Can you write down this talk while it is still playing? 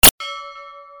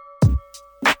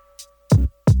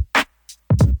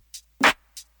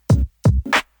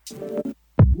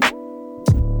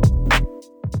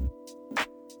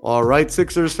All right,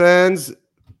 Sixers fans.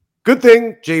 Good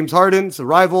thing James Harden's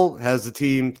arrival has the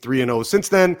team 3-0 since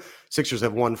then. Sixers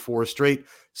have won 4 straight.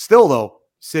 Still, though,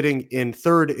 sitting in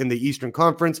third in the Eastern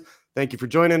Conference. Thank you for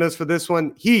joining us for this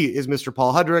one. He is Mr.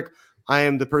 Paul Hudrick. I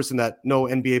am the person that no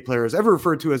NBA player has ever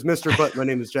referred to as Mr., but my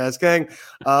name is Jazz Gang.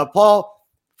 Paul,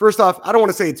 first off, I don't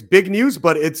want to say it's big news,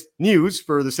 but it's news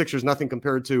for the Sixers, nothing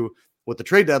compared to what the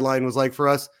trade deadline was like for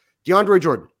us. DeAndre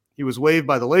Jordan, he was waived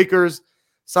by the Lakers,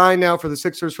 signed now for the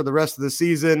Sixers for the rest of the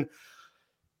season.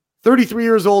 33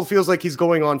 years old, feels like he's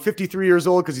going on 53 years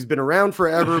old because he's been around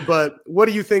forever. But what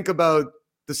do you think about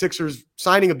the Sixers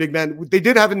signing a big man? They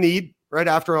did have a need right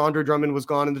after Andre Drummond was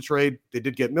gone in the trade. They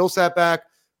did get Millsap back.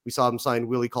 We saw him sign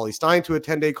Willie Cauley-Stein to a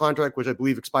 10-day contract, which I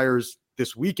believe expires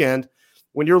this weekend.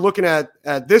 When you're looking at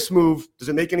this move, does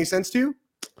it make any sense to you?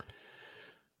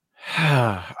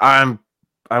 I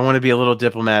want to be a little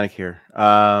diplomatic here.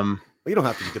 Well, you don't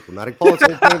have to be diplomatic, Paul. It's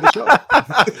the point of the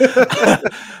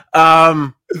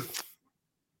show.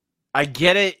 I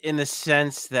get it in the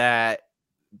sense that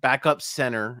backup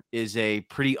center is a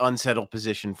pretty unsettled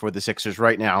position for the Sixers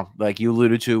right now. Like you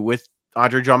alluded to with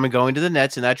Andre Drummond going to the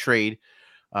Nets in that trade,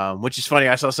 which is funny.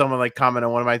 I saw someone like comment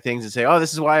on one of my things and say, "Oh,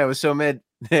 this is why I was so mad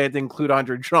they had to include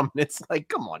Andre Drummond." It's like,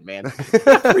 come on, man.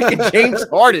 Freaking James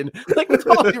Harden. Like, with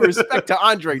all due respect to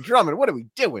Andre Drummond, what are we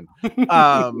doing?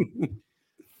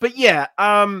 But yeah,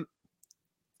 I'm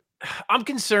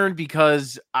concerned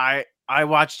because I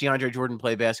watched DeAndre Jordan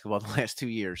play basketball the last 2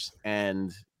 years,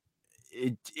 and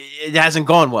it hasn't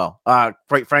gone well,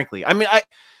 quite frankly. I mean,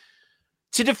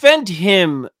 to defend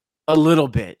him a little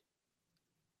bit,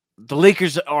 the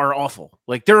Lakers are awful.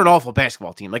 Like, they're an awful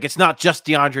basketball team. Like, it's not just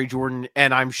DeAndre Jordan,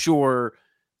 and I'm sure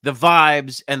the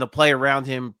vibes and the play around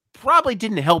him probably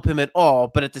didn't help him at all,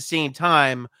 but at the same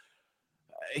time,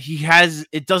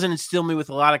 it doesn't instill me with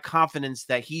a lot of confidence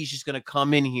that he's just going to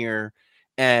come in here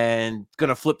and going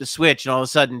to flip the switch and all of a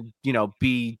sudden,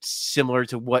 be similar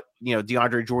to what,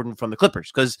 DeAndre Jordan from the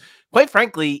Clippers. Because quite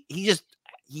frankly, he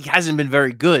hasn't been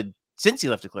very good since he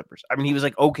left the Clippers. I mean, he was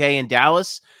like, okay in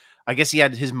Dallas. I guess he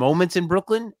had his moments in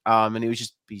Brooklyn. And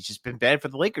he's just been bad for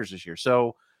the Lakers this year.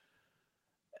 So,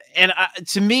 and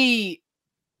to me,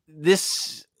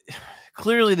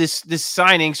 clearly this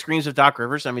signing screams of Doc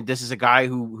Rivers. I mean, this is a guy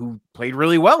who played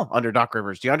really well under Doc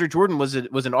Rivers. DeAndre Jordan was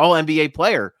an all NBA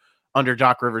player under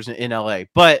Doc Rivers in LA,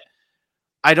 but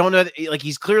I don't know, like,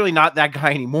 he's clearly not that guy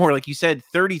anymore. Like you said,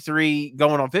 33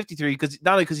 going on 53, because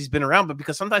not only because he's been around, but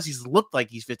because sometimes he's looked like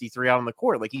he's 53 out on the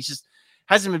court. Like, he's just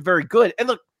hasn't been very good. And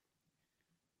look,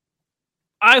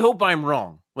 I hope I'm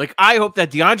wrong. Like, I hope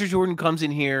that DeAndre Jordan comes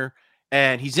in here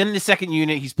and he's in the second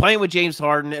unit. He's playing with James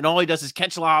Harden, and all he does is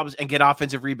catch lobs and get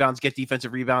offensive rebounds, get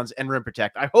defensive rebounds, and rim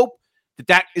protect. I hope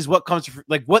that is what comes to,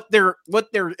 like, what they're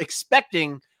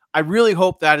expecting. I really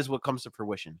hope that is what comes to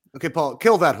fruition. Okay, Paul,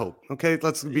 kill that hope. Okay,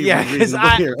 let's be reasonable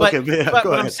here. But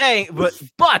what I'm saying, but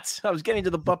I was getting to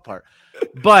the but part.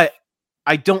 But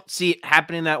I don't see it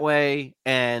happening that way,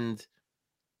 and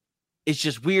it's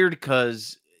just weird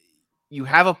because you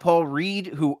have a Paul Reed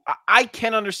who I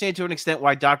can understand to an extent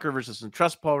why Doc Rivers doesn't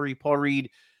trust Paul Reed. Paul Reed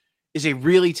is a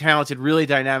really talented, really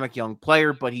dynamic young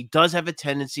player, but he does have a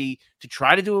tendency to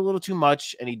try to do a little too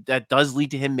much, and that does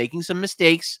lead to him making some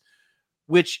mistakes,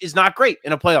 which is not great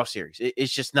in a playoff series.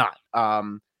 It's just not.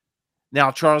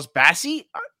 Now, Charles Bassey,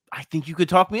 I think you could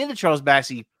talk me into Charles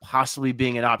Bassey possibly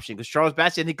being an option, because Charles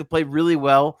Bassey, I think, could play really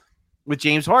well with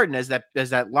James Harden as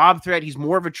that lob threat. He's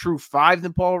more of a true 5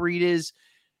 than Paul Reed is.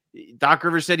 Doc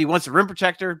Rivers said he wants a rim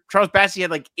protector. Charles Bassey had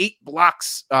like 8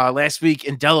 blocks last week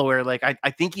in Delaware. Like,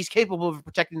 I think he's capable of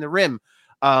protecting the rim.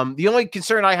 The only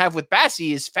concern I have with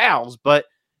Bassey is fouls, but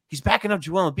he's backing up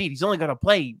Joel Embiid. He's only going to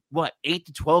play, 8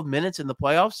 to 12 minutes in the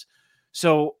playoffs.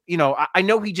 So, I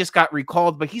know he just got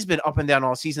recalled, but he's been up and down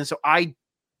all season. So I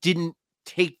didn't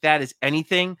take that as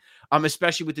anything,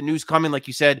 especially with the news coming. Like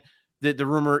you said, the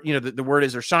rumor, the word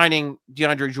is they're signing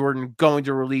DeAndre Jordan, going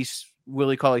to release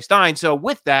Willie Cauley-Stein. So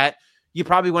with that, you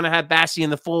probably want to have Bassey in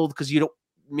the fold because you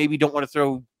don't want to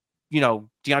throw,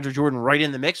 DeAndre Jordan right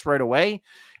in the mix right away.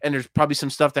 And there's probably some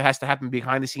stuff that has to happen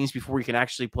behind the scenes before you can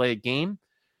actually play a game.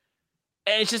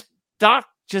 And it's just Doc,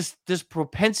 just this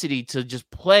propensity to just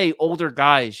play older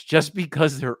guys just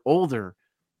because they're older.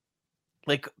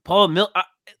 Like Paul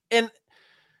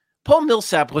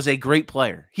Millsap was a great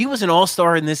player. He was an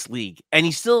all-star in this league. And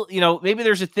he still, maybe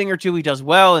there's a thing or two he does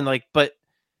well. And but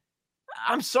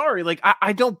I'm sorry. Like,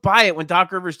 I don't buy it when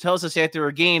Doc Rivers tells us after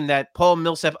a game that Paul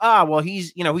Millsap,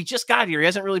 he's, he just got here. He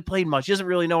hasn't really played much. He doesn't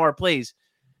really know our plays.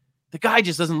 The guy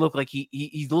just doesn't look like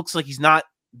he looks like he's not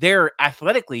there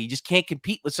athletically. He just can't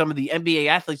compete with some of the NBA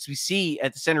athletes we see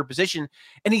at the center position.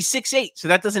 And he's 6'8", so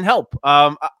that doesn't help.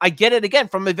 I get it again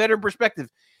from a veteran perspective.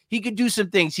 He could do some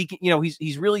things. He can,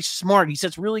 he's really smart. He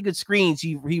sets really good screens.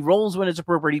 He rolls when it's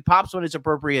appropriate. He pops when it's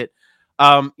appropriate.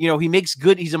 He makes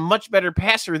good. He's a much better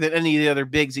passer than any of the other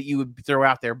bigs that you would throw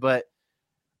out there. But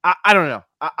I don't know.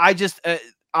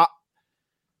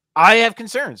 I have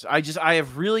concerns. I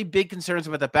have really big concerns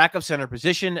about the backup center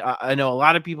position. I know a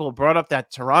lot of people brought up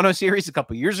that Toronto series a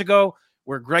couple years ago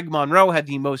where Greg Monroe had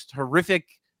the most horrific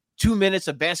 2 minutes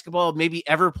of basketball maybe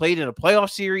ever played in a playoff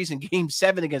series in Game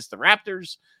 7 against the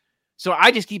Raptors. So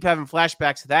I just keep having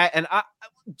flashbacks to that. And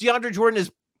DeAndre Jordan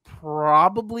is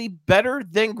probably better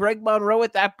than Greg Monroe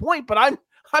at that point, but I'm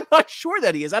not sure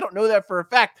that he is. I don't know that for a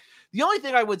fact. The only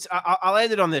thing I'll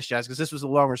end it on this, Jazz, because this was a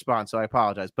long response, so I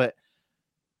apologize. But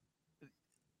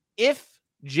if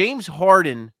James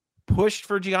Harden pushed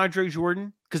for DeAndre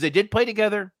Jordan, because they did play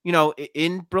together,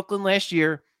 in Brooklyn last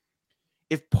year,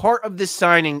 if part of this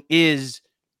signing is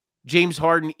James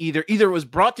Harden either it was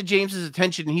brought to James's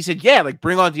attention and he said, yeah, like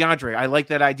bring on DeAndre, I like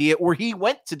that idea, or he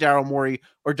went to Daryl Morey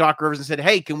or Doc Rivers and said,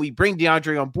 hey, can we bring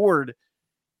DeAndre on board?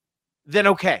 Then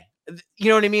okay. You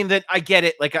know what I mean? That I get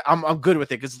it. Like I'm good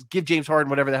with it because give James Harden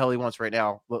whatever the hell he wants right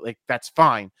now. Like that's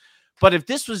fine. But if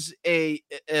this was a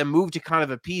move to kind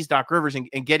of appease Doc Rivers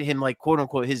and get him like quote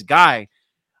unquote his guy,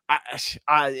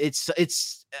 I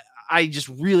just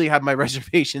really have my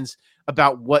reservations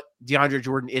about what DeAndre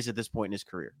Jordan is at this point in his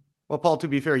career. Well, Paul, to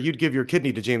be fair, you'd give your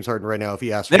kidney to James Harden right now if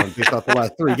he asked for one based off the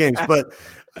last 3 games. But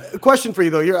a question for you,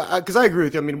 though, because I agree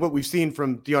with you. I mean, what we've seen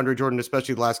from DeAndre Jordan,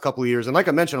 especially the last couple of years, and like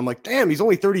I mentioned, I'm like, damn, he's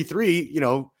only 33,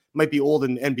 might be old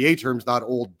in NBA terms, not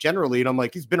old generally. And I'm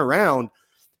like, he's been around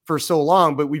for so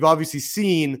long, but we've obviously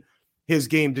seen his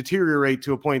game deteriorate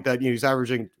to a point that, he's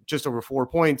averaging just over 4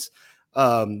 points.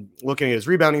 Looking at his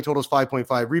rebounding totals,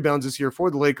 5.5 rebounds this year for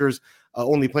the Lakers,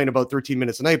 only playing about 13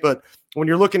 minutes a night. But when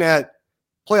you're looking at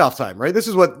playoff time, right? This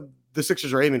is what the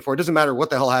Sixers are aiming for. It doesn't matter what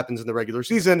the hell happens in the regular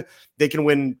season. They can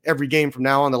win every game from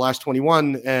now on, the last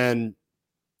 21, and,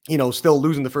 still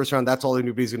losing the first round. That's all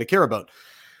anybody's going to care about.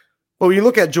 But when you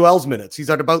look at Joel's minutes, he's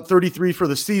at about 33 for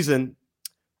the season.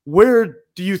 Where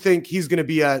do you think he's going to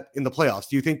be at in the playoffs?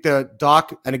 Do you think that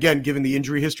Doc, and again, given the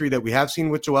injury history that we have seen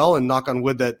with Joel, and knock on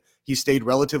wood that he stayed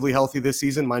relatively healthy this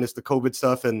season, minus the COVID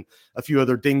stuff and a few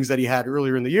other dings that he had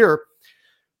earlier in the year,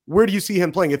 where do you see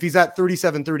him playing? If he's at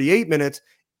 37, 38 minutes,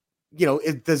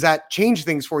 does that change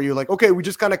things for you? Like, okay, we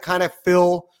just kind of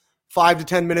fill 5 to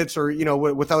 10 minutes or,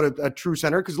 without a true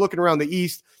center. Because looking around the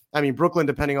East, I mean, Brooklyn,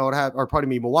 depending on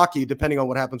Milwaukee, depending on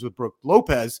what happens with Brook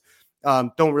Lopez,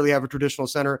 don't really have a traditional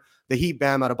center. The Heat,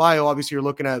 Bam Adebayo, obviously you're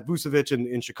looking at Vucevic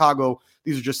in Chicago.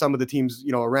 These are just some of the teams,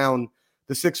 around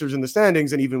the Sixers in the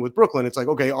standings. And even with Brooklyn, it's like,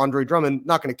 okay, Andre Drummond,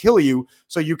 not going to kill you,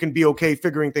 so you can be okay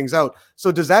figuring things out.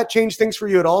 So does that change things for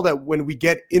you at all, that when we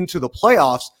get into the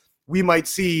playoffs, we might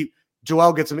see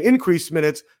Joel get some increased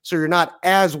minutes, so you're not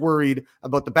as worried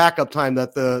about the backup time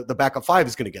that the backup 5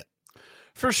 is going to get?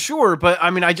 For sure. But I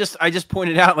mean, I just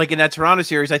pointed out, like in that Toronto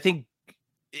series, I think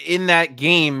in that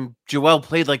game, Joel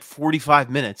played like 45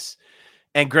 minutes.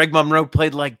 And Greg Monroe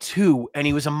played like 2, and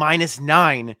he was a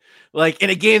 -9, like in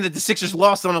a game that the Sixers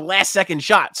lost on a last-second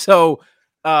shot. So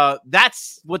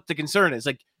that's what the concern is.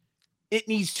 Like, it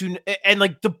needs to, and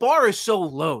like the bar is so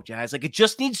low, Jazz. Like, it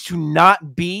just needs to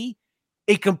not be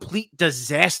a complete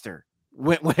disaster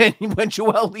when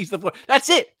Joel leaves the floor. That's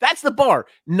it. That's the bar,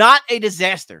 not a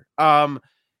disaster. And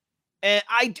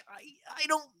I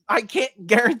can't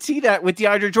guarantee that with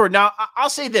DeAndre Jordan. Now, I'll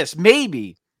say this,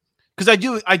 maybe. Because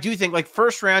I do think like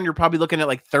first round, you're probably looking at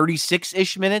like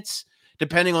 36-ish minutes,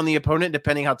 depending on the opponent,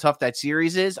 depending how tough that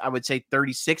series is. I would say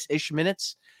 36-ish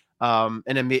minutes, and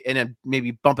then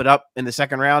maybe bump it up in the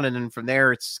second round, and then from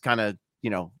there it's kind of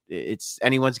it's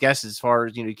anyone's guess as far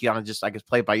as you kind of just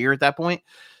play it by ear at that point.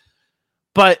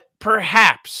 But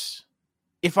perhaps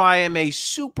if I am a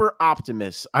super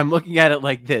optimist, I'm looking at it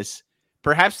like this: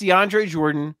 perhaps DeAndre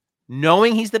Jordan,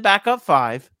 knowing he's the backup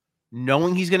 5.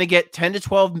 Knowing he's going to get 10 to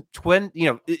 12, at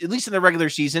least in the regular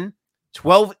season,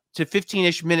 12 to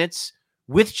 15-ish minutes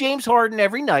with James Harden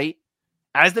every night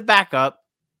as the backup,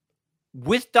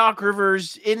 with Doc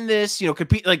Rivers in this,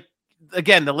 compete. Like,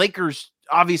 again, the Lakers,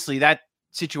 obviously that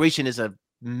situation is a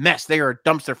mess. They are a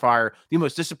dumpster fire, the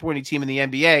most disappointing team in the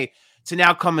NBA. To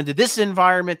now come into this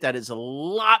environment that is a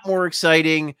lot more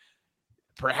exciting.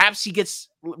 Perhaps he gets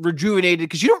rejuvenated,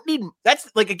 because you don't need, that's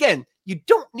like, again, you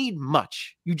don't need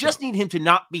much. You just need him to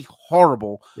not be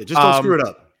horrible. Yeah, just don't screw it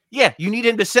up. Yeah, you need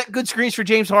him to set good screens for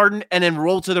James Harden and then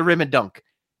roll to the rim and dunk.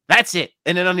 That's it.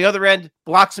 And then on the other end,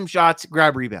 block some shots,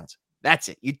 grab rebounds. That's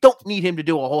it. You don't need him to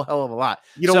do a whole hell of a lot.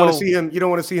 You don't want to see him. You don't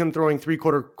want to see him throwing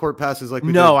 3/4 court passes like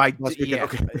we did last weekend. Yeah.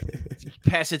 Okay.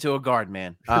 Pass it to a guard,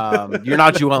 man. You're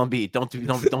not Joel Embiid. Don't do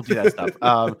that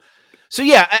stuff. So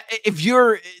yeah, if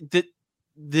you're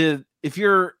if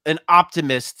you're an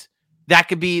optimist, that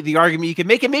could be the argument you could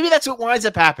make, and maybe that's what winds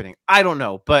up happening. I don't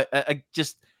know, but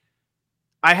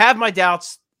I have my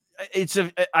doubts.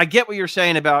 I get what you're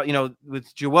saying about,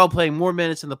 with Joel playing more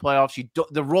minutes in the playoffs,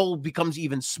 the role becomes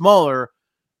even smaller.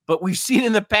 But we've seen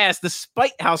in the past,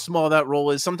 despite how small that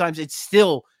role is, sometimes it's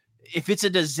still, if it's a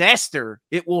disaster,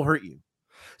 it will hurt you.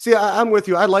 See, I'm with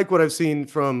you. I like what I've seen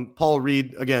from Paul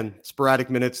Reed. Again, sporadic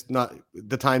minutes, not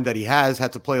the time that he has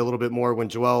had to play a little bit more when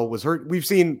Joel was hurt. We've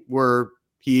seen where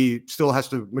he still has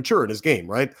to mature in his game,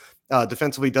 right?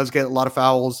 Defensively, does get a lot of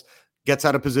fouls, gets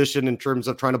out of position in terms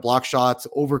of trying to block shots,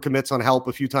 overcommits on help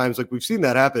a few times. Like, we've seen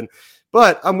that happen.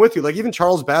 But I'm with you. Like, even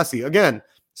Charles Bassey, again,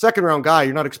 second round guy,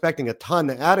 you're not expecting a ton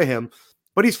out of him,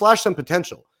 but he's flashed some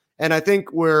potential. And I think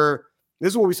this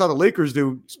is what we saw the Lakers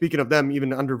do, speaking of them,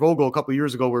 even under Vogel a couple of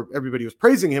years ago, where everybody was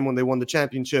praising him when they won the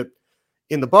championship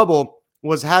in the bubble,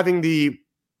 was having the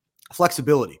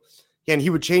flexibility. And he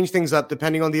would change things up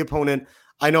depending on the opponent.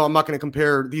 I know I'm not going to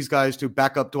compare these guys to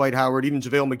backup Dwight Howard, even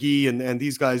JaVale McGee and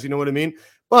these guys, you know what I mean?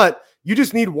 But you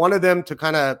just need one of them to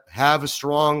kind of have a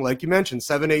strong, like you mentioned,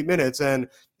 7-8 minutes. And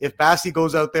if Bassey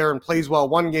goes out there and plays well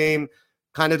one game,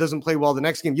 kind of doesn't play well the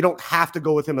next game, you don't have to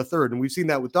go with him a third. And we've seen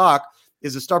that with Doc,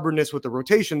 is a stubbornness with the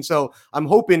rotation. So I'm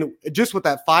hoping just with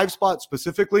that 5 spot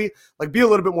specifically, like, be a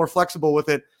little bit more flexible with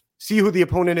it, see who the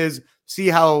opponent is, see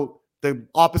how the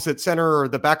opposite center or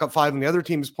the backup 5 and the other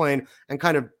team is playing, and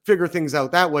kind of figure things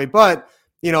out that way. But,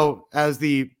 as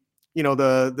the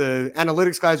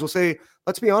analytics guys will say,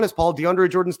 let's be honest, Paul, DeAndre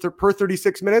Jordan's per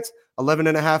 36 minutes,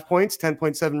 11.5 points,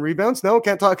 10.7 rebounds. No,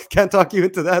 can't talk you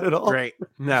into that at all. Great.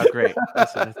 No, great.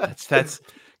 That's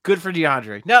good for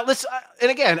DeAndre. Now let's,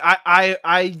 and again,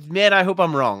 I hope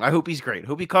I'm wrong. I hope he's great.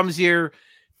 Hope he comes here.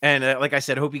 And like I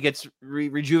said, hope he gets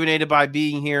rejuvenated by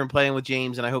being here and playing with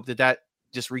James. And I hope that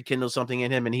just rekindles something in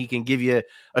him, and he can give you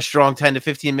a strong 10 to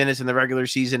 15 minutes in the regular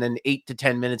season and 8 to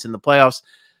 10 minutes in the playoffs.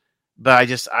 But I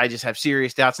just have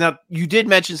serious doubts. Now, you did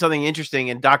mention something interesting,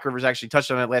 and Doc Rivers actually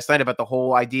touched on it last night about the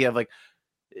whole idea of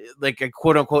like a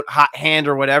quote unquote hot hand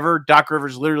or whatever. Doc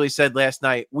Rivers literally said last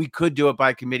night, we could do it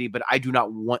by committee, but I do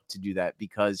not want to do that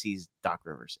because he's Doc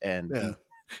Rivers. And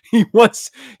he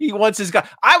wants his guy.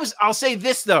 I'll say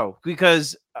this though,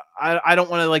 because I don't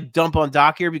want to dump on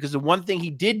Doc here, because the one thing he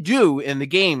did do in the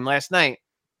game last night,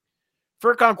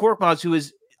 Furkan Korkmaz, who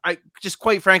is,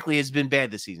 quite frankly, has been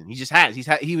bad this season. He just has.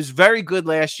 He was very good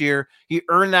last year. He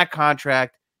earned that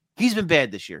contract. He's been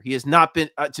bad this year. He has not been,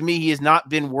 to me, he has not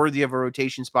been worthy of a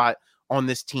rotation spot on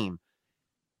this team.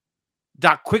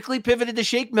 Doc quickly pivoted to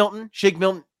Shake Milton. Shake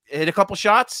Milton hit a couple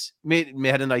shots,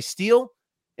 had a nice steal.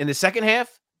 In the second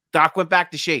half, Doc went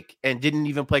back to Shake and didn't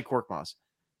even play Korkmaz.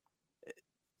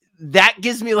 That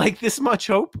gives me this much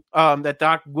hope that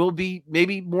Doc will be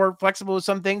maybe more flexible with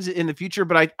some things in the future.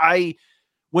 But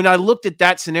when I looked at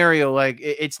that scenario,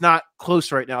 it's not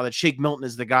close right now that Shake Milton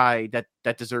is the guy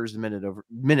that deserves the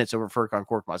minutes over Furkan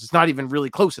Korkmaz. It's not even really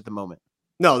close at the moment.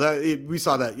 No, we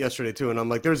saw that yesterday too, and I'm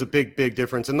like, there's a big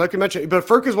difference. And like I mentioned, but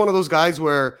Furk is one of those guys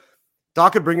where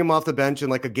Doc could bring him off the bench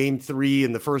in a game 3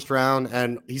 in the first round,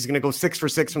 and he's going to go 6 for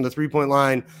 6 from the 3-point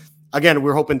line. Again,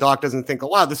 we're hoping Doc doesn't think, oh,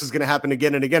 wow, this is going to happen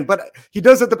again and again. But he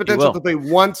does have the potential to play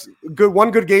one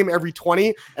good game every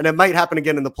 20, and it might happen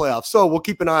again in the playoffs. So we'll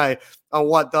keep an eye on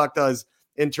what Doc does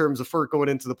in terms of Furk going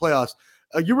into the playoffs.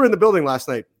 You were in the building last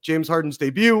night, James Harden's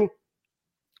debut.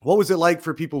 What was it like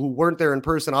for people who weren't there in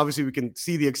person? Obviously, we can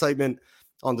see the excitement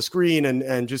on the screen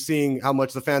and just seeing how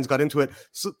much the fans got into it.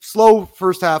 Slow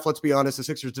first half, let's be honest. The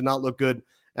Sixers did not look good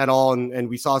at all, and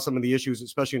we saw some of the issues,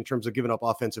 especially in terms of giving up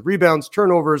offensive rebounds,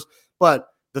 turnovers. But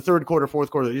the third quarter,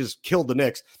 fourth quarter, they just killed the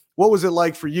Knicks. What was it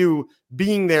like for you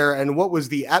being there, and what was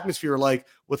the atmosphere like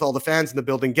with all the fans in the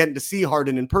building, getting to see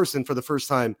Harden in person for the first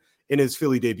time in his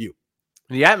Philly debut?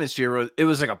 The atmosphere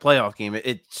was like a playoff game.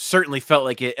 It certainly felt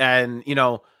like it. And,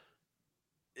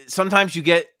 sometimes you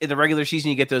get in the regular season,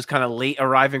 you get those kind of late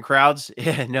arriving crowds.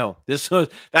 Yeah, no, this was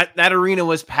that arena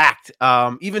was packed.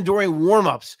 Even during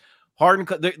warmups, Harden,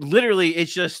 literally,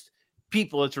 it's just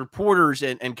people, it's reporters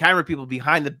and camera people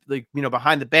behind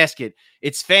the basket.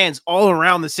 It's fans all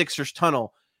around the Sixers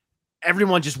tunnel.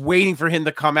 Everyone just waiting for him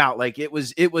to come out. It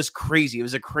was crazy. It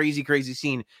was a crazy, crazy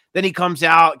scene. Then he comes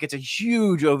out, gets a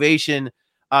huge ovation,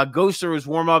 goes through his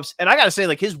warmups. And I got to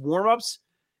say, his warmups,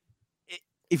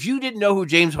 if you didn't know who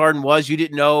James Harden was, you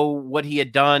didn't know what he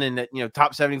had done and that,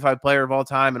 top 75 player of all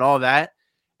time and all that,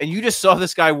 and you just saw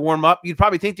this guy warm up, you'd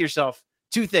probably think to yourself,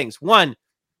 two things. One,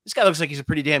 this guy looks like he's a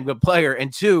pretty damn good player.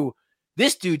 And two,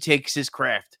 this dude takes his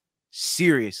craft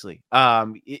seriously.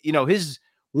 His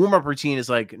warm-up routine is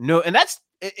like, no, and that's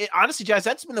honestly, Jazz,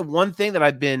 that's been the one thing that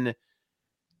I've been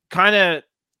kind of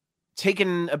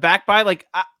taken aback by. Like,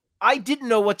 I didn't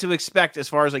know what to expect as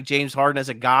far as like James Harden as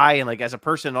a guy and like as a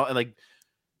person, and like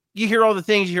you hear all the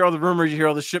things, you hear all the rumors, you hear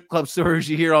all the strip club stories,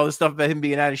 you hear all the stuff about him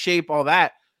being out of shape, all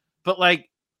that. But like,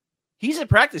 he's at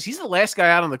practice. He's the last guy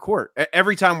out on the court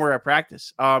every time we're at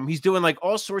practice. He's doing like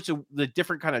all sorts of the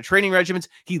different kind of training regimens.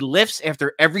 He lifts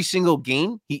after every single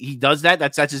game. He does that.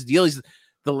 That's his deal. He's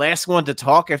the last one to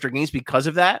talk after games because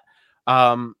of that.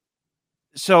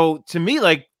 So to me,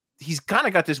 like, he's kind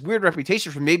of got this weird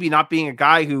reputation for maybe not being a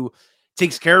guy who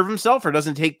takes care of himself or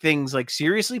doesn't take things like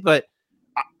seriously. But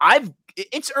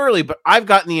it's early, but I've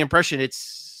gotten the impression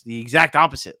it's the exact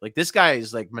opposite. Like, this guy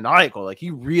is like maniacal. Like,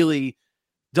 he really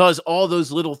does all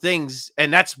those little things.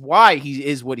 And that's why he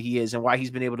is what he is and why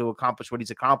he's been able to accomplish what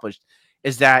he's accomplished,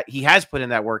 is that he has put in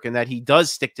that work and that he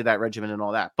does stick to that regimen and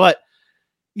all that. But,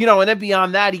 and then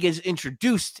beyond that, he gets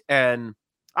introduced, and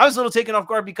I was a little taken off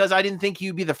guard because I didn't think he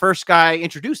would be the first guy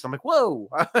introduced. I'm like, whoa,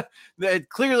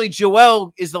 clearly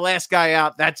Joel is the last guy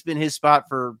out. That's been his spot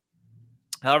for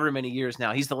however many years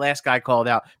now. He's the last guy called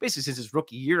out. Basically, since his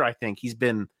rookie year, I think he's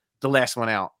been the last one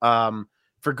out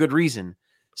for good reason.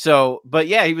 So, but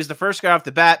yeah, he was the first guy off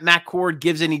the bat. Matt Cord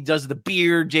gives in. He does the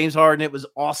beard. James Harden. It was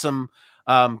awesome.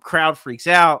 Crowd freaks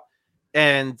out.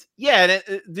 And yeah,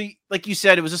 like you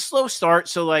said, it was a slow start.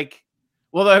 So like,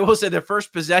 well, I will say the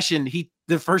first possession,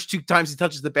 the first two times he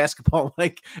touches the basketball,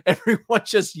 like everyone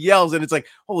just yells, and it's like,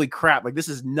 holy crap, like this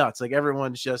is nuts. Like it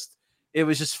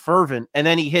was just fervent. And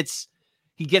then he gets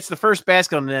the first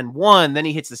basket and then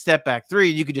he hits the step back three.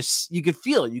 You could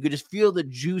feel it. You could just feel the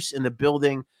juice in the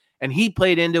building, and he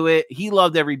played into it. He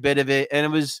loved every bit of it. And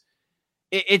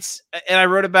and I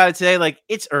wrote about it today. Like,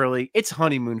 it's early, it's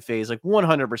honeymoon phase, like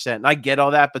 100%. And I get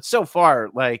all that, but so far,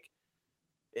 like,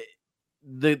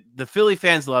 the Philly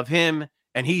fans love him,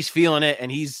 and he's feeling it, and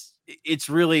it's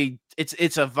a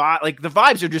vibe. Like, the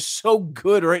vibes are just so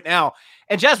good right now.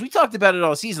 And Jazz, we talked about it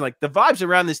all season. Like, the vibes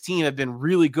around this team have been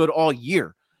really good all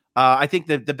year. I think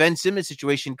the Ben Simmons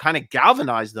situation kind of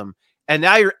galvanized them, and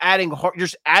now you're adding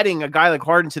a guy like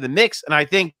Harden to the mix, and I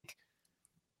think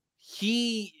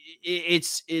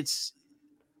it's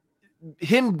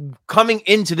him coming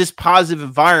into this positive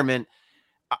environment.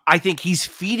 I think he's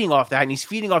feeding off that, and he's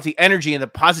feeding off the energy and the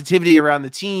positivity around the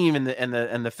team and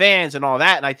the fans and all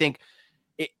that. And I think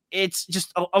it's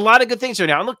just a lot of good things right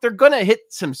now. And look, they're going to hit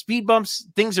some speed bumps.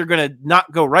 Things are going to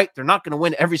not go right. They're not going to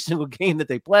win every single game that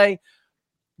they play,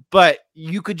 but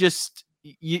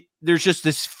there's just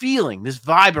this feeling, this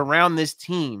vibe around this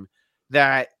team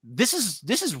that this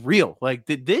is real. Like,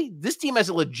 this team has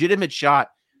a legitimate shot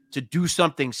to do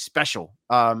something special.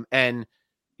 And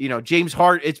James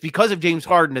Harden, it's because of James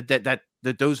Harden that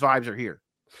those vibes are here.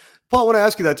 Paul, I want to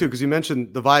ask you that too, because you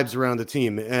mentioned the vibes around the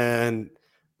team, and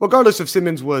regardless if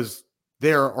Simmons was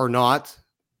there or not,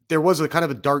 there was a kind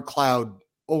of a dark cloud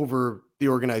over the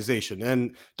organization,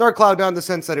 and dark cloud not in the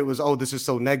sense that it was, oh, this is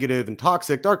so negative and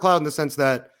toxic. Dark cloud in the sense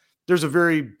that there's a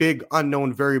very big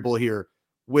unknown variable here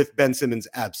with Ben Simmons'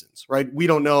 absence, right? We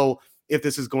don't know if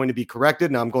this is going to be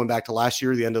corrected. Now I'm going back to last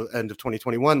year, the end of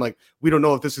 2021. Like, we don't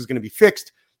know if this is going to be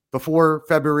fixed before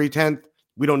February 10th.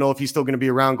 We don't know if he's still going to be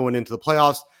around going into the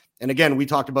playoffs. And again, we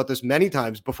talked about this many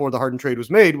times before the Harden trade was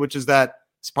made, which is that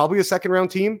it's probably a second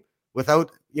round team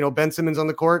without, Ben Simmons on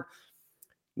the court.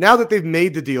 Now that they've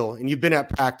made the deal and you've been at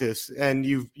practice and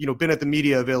you've, been at the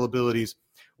media availabilities,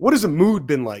 what has the mood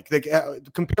been like? Like,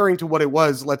 comparing to what it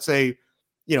was, let's say,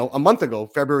 a month ago,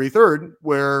 February 3rd,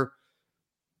 where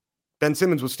Ben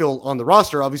Simmons was still on the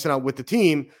roster, obviously not with the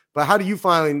team, but how do you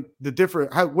find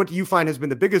what do you find has been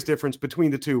the biggest difference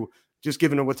between the two, just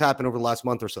given what's happened over the last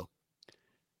month or so?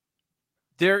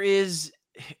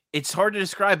 It's hard to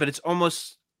describe, but it's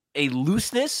almost a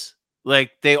looseness.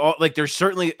 Like, there's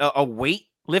certainly a weight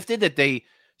lifted that they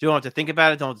don't have to think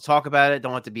about it, don't have to talk about it,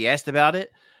 don't have to be asked about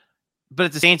it. But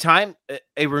at the same time,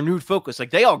 a renewed focus.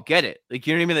 Like, they all get it. Like,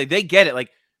 you know what I mean? Like, they get it. Like,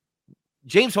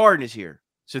 James Harden is here.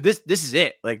 So this is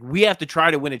it. Like, we have to try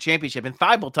to win a championship. And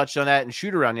Thibault touched on that in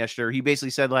shoot around yesterday. He basically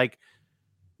said, like,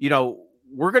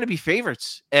 we're going to be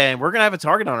favorites and we're going to have a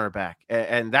target on our back.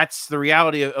 And that's the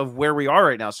reality of where we are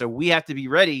right now. So we have to be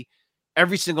ready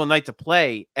every single night to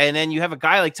play. And then you have a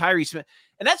guy like Tyrese,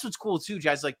 and that's what's cool too,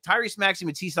 guys. Like, Tyrese Maxey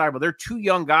and T. Thibault, they're two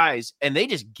young guys and they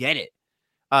just get it.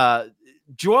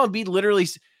 Joel Embiid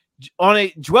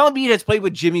Joel Embiid has played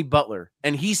with Jimmy Butler,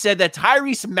 and he said that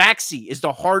Tyrese Maxey is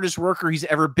the hardest worker he's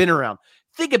ever been around.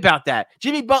 Think about that.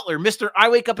 Jimmy Butler, Mr. I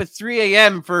wake up at 3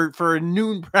 a.m. for a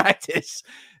noon practice.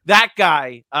 That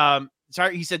guy,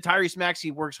 he said Tyrese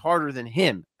Maxey works harder than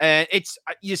him. And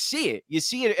you see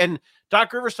it. And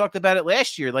Doc Rivers talked about it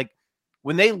last year. Like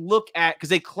when they look at, because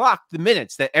they clocked the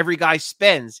minutes that every guy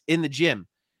spends in the gym.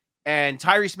 And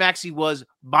Tyrese Maxey was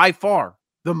by far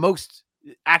the most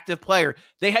active player.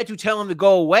 They had to tell him to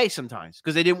go away sometimes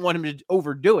because they didn't want him to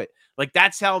overdo it. Like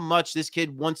that's how much this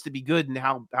kid wants to be good and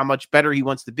how much better he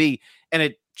wants to be. And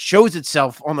it shows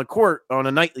itself on the court on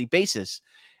a nightly basis.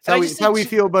 That's how we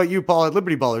feel about you, Paul, at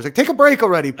Liberty Ballers. Like, take a break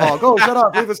already, Paul. Go, shut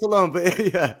up, leave us alone.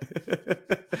 But yeah,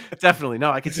 definitely.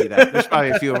 No, I can see that. There's probably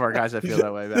a few of our guys that feel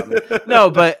that way about me. No,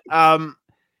 but and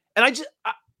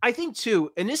I think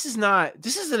too, and this isn't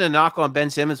a knock on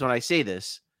Ben Simmons when I say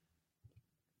this,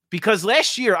 because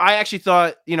last year I actually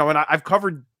thought, and I've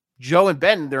covered Joe and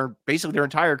Ben their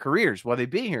entire careers while they've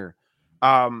been here.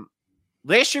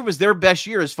 Last year was their best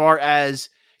year as far as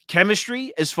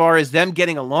chemistry, as far as them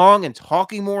getting along and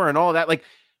talking more and all that. Like,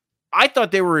 I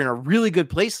thought they were in a really good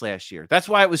place last year. That's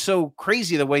why it was so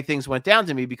crazy the way things went down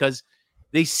to me, because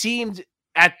they seemed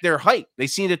at their height. They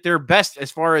seemed at their best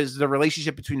as far as the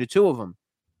relationship between the two of them.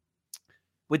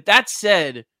 With that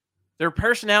said, their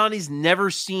personalities never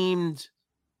seemed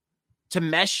to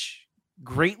mesh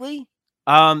greatly.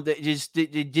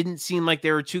 It didn't seem like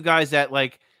there were two guys that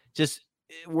like just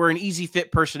were an easy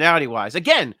fit personality wise.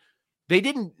 Again, they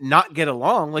didn't not get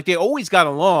along. Like they always got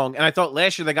along. And I thought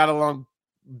last year they got along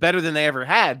better than they ever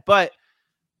had, but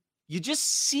you just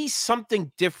see something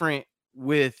different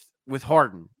with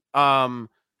Harden.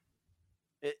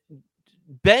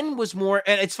 Ben was more,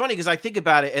 and it's funny because I think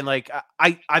about it and like,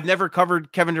 I've never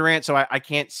covered Kevin Durant, so I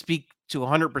can't speak to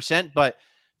 100%, but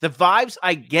the vibes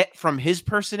I get from his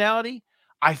personality,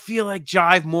 I feel like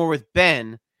jive more with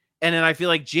Ben. And then I feel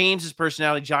like James's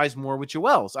personality jives more with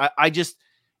Joel's.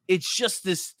 It's just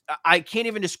this, I can't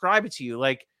even describe it to you.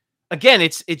 Like, again,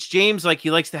 it's James. Like he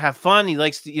likes to have fun. He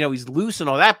likes to, he's loose and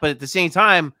all that. But at the same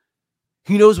time,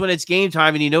 he knows when it's game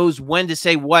time and he knows when to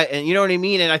say what. And you know what I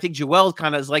mean? And I think Joel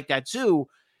kind of is like that too.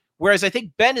 Whereas I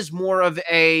think Ben is more of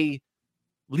a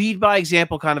lead by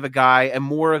example kind of a guy and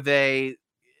more of a,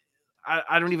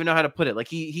 I don't even know how to put it. Like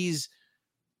he's,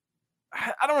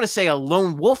 I don't want to say a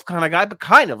lone wolf kind of guy, but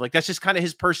kind of like, that's just kind of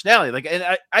his personality. Like,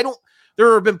 and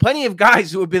there have been plenty of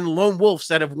guys who have been lone wolves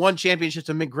that have won championships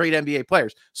and been great NBA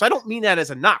players. So I don't mean that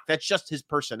as a knock. That's just his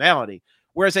personality.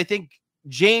 Whereas I think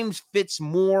James fits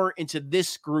more into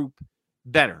this group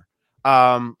better.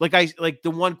 Like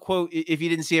the one quote, if you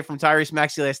didn't see it from Tyrese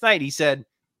Maxey last night, he said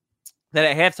that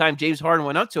at halftime, James Harden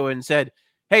went up to him and said,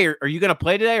 "Hey, are you going to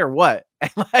play today or what?"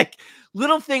 And like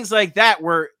little things like that,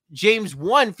 where James,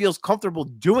 one, feels comfortable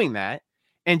doing that.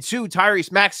 And two,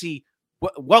 Tyrese Maxey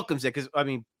welcomes it. Cause I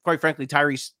mean, quite frankly,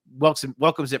 Tyrese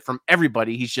welcomes it from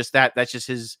everybody. He's just that's just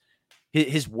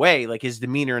his way, like his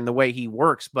demeanor and the way he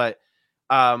works. But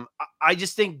I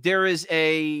just think there is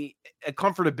a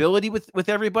comfortability with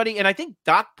everybody. And I think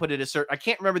Doc put it I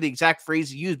can't remember the exact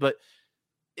phrase he used, but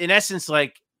in essence,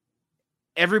 like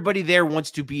everybody there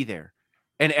wants to be there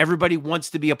and everybody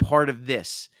wants to be a part of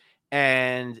this.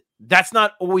 And that's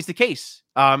not always the case.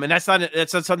 And that's not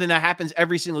something that happens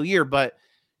every single year, but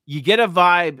you get a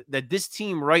vibe that this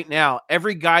team right now,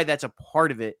 every guy that's a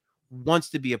part of it wants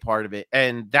to be a part of it.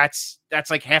 And that's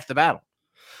like half the battle.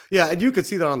 Yeah, and you could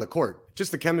see that on the court,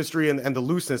 just the chemistry and the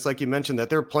looseness, like you mentioned, that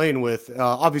they're playing with.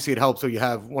 Obviously, it helps. So you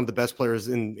have one of the best players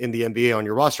in the NBA on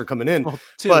your roster coming in. Well,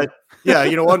 but yeah,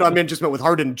 I mean, just meant with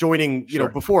Harden joining,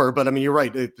 before. But I mean, you're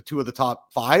right. The two of the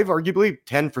top 5, arguably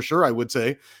 10 for sure, I would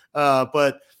say.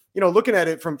 But looking at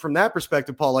it from that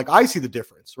perspective, Paul, like I see the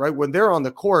difference, right? When they're on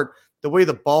the court, the way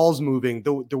the ball's moving,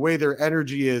 the way their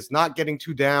energy is, not getting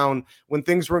too down when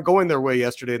things weren't going their way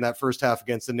yesterday in that first half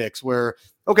against the Knicks, where,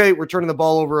 okay, we're turning the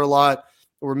ball over a lot.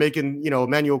 We're making,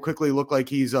 Emmanuel quickly look like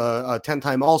he's a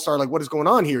 10-time All-Star. Like, what is going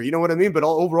on here? You know what I mean? But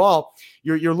overall,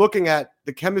 you're looking at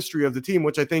the chemistry of the team,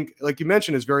 which I think, like you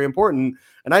mentioned, is very important.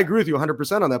 And I agree with you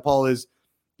 100% on that, Paul, is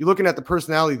you're looking at the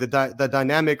personality, the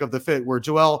dynamic of the fit, where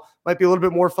Joel might be a little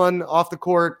bit more fun off the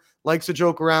court, likes to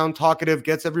joke around, talkative,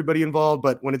 gets everybody involved.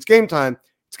 But when it's game time,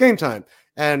 it's game time.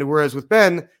 And whereas with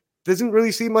Ben, doesn't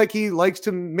really seem like he likes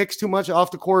to mix too much off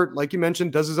the court. Like you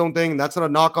mentioned, does his own thing. That's not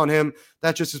a knock on him.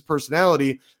 That's just his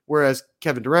personality. Whereas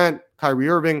Kevin Durant, Kyrie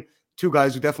Irving, two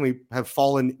guys who definitely have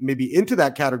fallen maybe into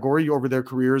that category over their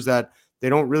careers, that they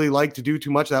don't really like to do too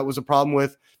much. That was a problem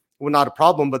with, well, not a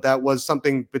problem, but that was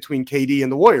something between KD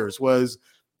and the Warriors, was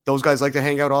those guys like to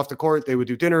hang out off the court. They would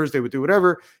do dinners. They would do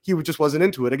whatever. He just wasn't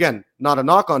into it. Again, not a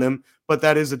knock on him, but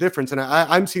that is a difference. And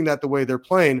I'm seeing that the way they're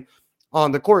playing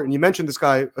on the court. And you mentioned this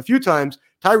guy a few times,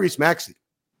 Tyrese Maxey.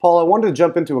 Paul, I wanted to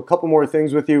jump into a couple more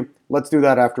things with you. Let's do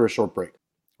that after a short break.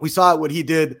 We saw what he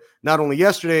did not only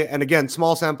yesterday, and again,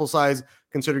 small sample size,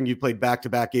 considering you played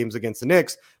back-to-back games against the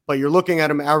Knicks, but you're looking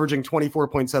at him averaging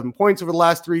 24.7 points over the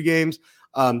last 3 games,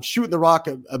 shooting the rock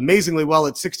amazingly well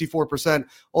at 64%,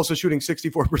 also shooting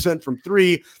 64% from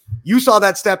 3. You saw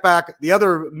that step back. The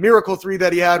other miracle 3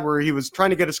 that he had where he was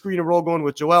trying to get a screen and roll going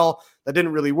with Joel, that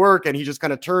didn't really work, and he just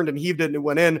kind of turned and heaved it and it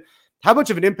went in. How much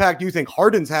of an impact do you think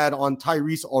Harden's had on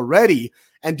Tyrese already?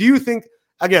 And do you think,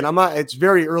 again, it's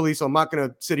very early, so I'm not going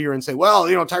to sit here and say, well,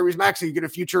 Tyrese Maxey, get a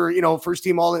future, first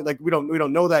team all in. Like we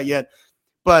don't know that yet.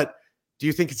 But do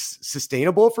you think it's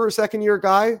sustainable for a second-year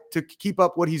guy to keep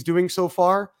up what he's doing so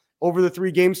far over the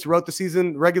 3 games throughout the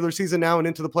season, regular season now and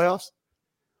into the playoffs?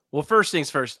 Well, first things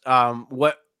first,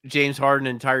 what James Harden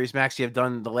and Tyrese Maxey have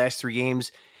done the last 3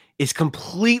 games is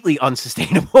completely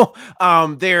unsustainable. I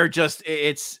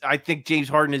think James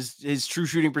Harden his true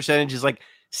shooting percentage is like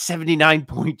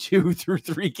 79.2 through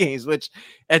 3 games, which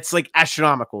it's like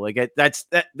astronomical. Like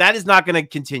that is not going to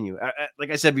continue.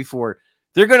 Like I said before,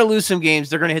 they're going to lose some games.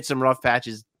 They're going to hit some rough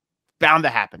patches. Bound to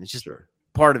happen. It's just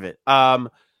part of it.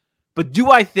 But do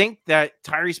I think that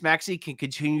Tyrese Maxey can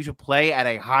continue to play at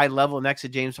a high level next to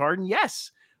James Harden?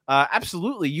 Yes,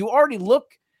 absolutely. You already look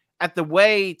at the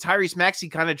way Tyrese Maxey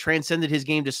kind of transcended his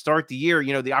game to start the year.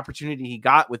 The opportunity he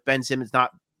got with Ben Simmons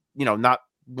not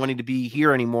wanting to be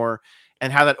here anymore,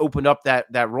 and how that opened up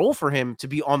that role for him to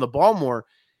be on the ball more.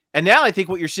 And now I think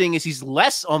what you're seeing is he's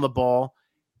less on the ball.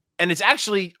 And it's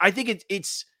actually, I think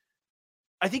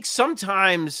I think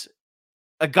sometimes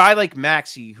a guy like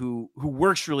Maxey who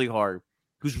works really hard,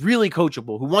 who's really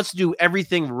coachable, who wants to do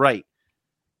everything right,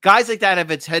 guys like that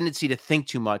have a tendency to think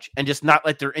too much and just not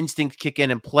let their instinct kick in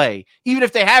and play, even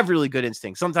if they have really good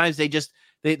instincts. Sometimes they just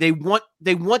they want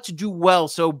to do well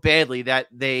so badly that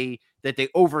they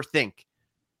overthink.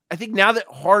 I think now that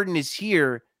Harden is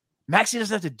here, Maxey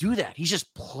doesn't have to do that. He's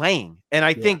just playing. And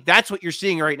I think that's what you're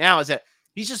seeing right now is that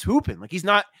he's just hooping. Like he's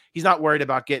not worried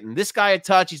about getting this guy a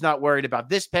touch. He's not worried about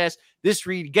this pass, this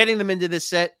read, getting them into this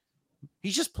set.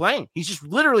 He's just playing. He's just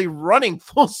literally running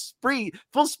full speed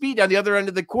down the other end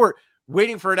of the court,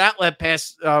 waiting for an outlet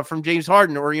pass from James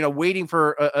Harden, or waiting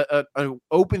for an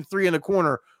open 3 in the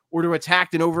corner, or to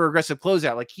attack an over aggressive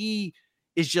closeout. Like he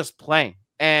is just playing.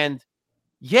 And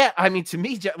yeah, I mean, to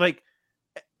me, like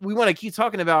we want to keep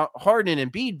talking about Harden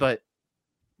and Embiid, but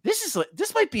this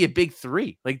might be a big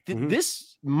 3. Like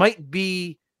this might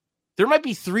be. There might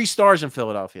be 3 stars in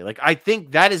Philadelphia. Like I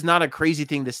think that is not a crazy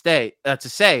thing to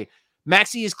say.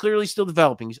 Maxey is clearly still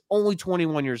developing. He's only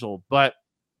 21 years old, but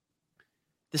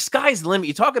the sky's the limit.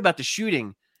 You talk about the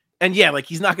shooting, and yeah, like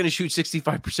he's not going to shoot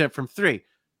 65% from 3,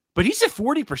 but he's at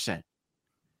 40%.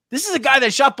 This is a guy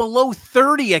that shot below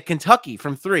 30 at Kentucky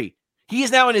from 3. He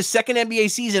is now in his second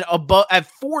NBA season at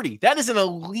 40. That is an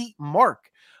elite mark.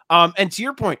 And to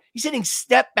your point, he's hitting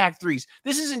step back 3s.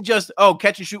 This isn't just,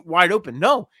 catch and shoot wide open.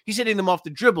 No, he's hitting them off the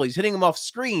dribble. He's hitting them off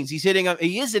screens. He is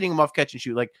hitting them off catch and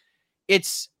shoot. Like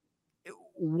it's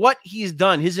what he's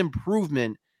done. His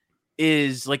improvement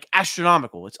is like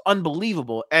astronomical. It's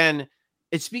unbelievable. And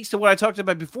it speaks to what I talked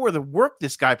about before, the work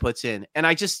this guy puts in. And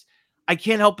I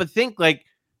can't help but think like,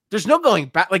 there's no going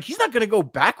back. Like he's not going to go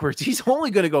backwards. He's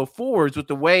only going to go forwards with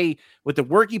the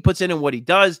work he puts in and what he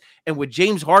does. And with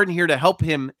James Harden here to help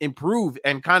him improve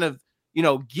and kind of,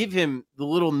 give him the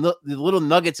little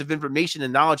nuggets of information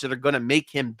and knowledge that are going to make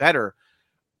him better.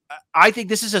 I think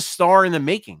this is a star in the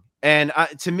making. And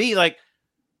to me, like,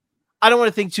 I don't want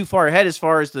to think too far ahead as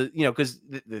far as because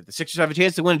the Sixers have a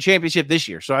chance to win a championship this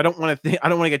year. So I don't want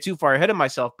to get too far ahead of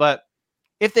myself. But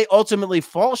if they ultimately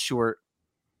fall short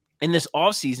in this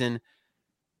offseason,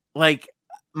 like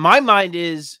my mind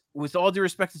is, with all due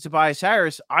respect to Tobias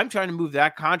Harris, I'm trying to move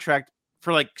that contract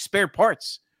for like spare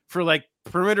parts for like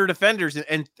perimeter defenders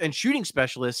and shooting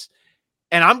specialists.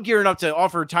 And I'm gearing up to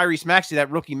offer Tyrese Maxey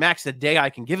that rookie max the day I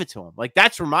can give it to him. Like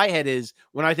that's where my head is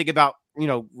when I think about,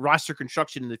 roster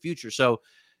construction in the future. So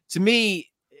to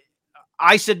me,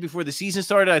 I said before the season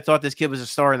started, I thought this kid was a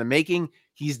star in the making.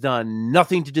 He's done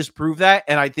nothing to disprove that.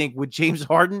 And I think with James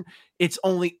Harden, it's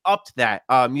only up to that.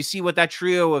 You see what that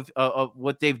trio of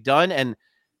what they've done. And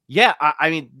yeah, I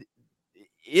mean,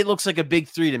 it looks like a big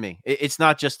 3 to me. It's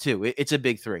not just 2. It's a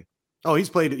big 3. Oh, he's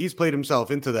played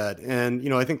himself into that.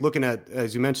 And, I think looking at,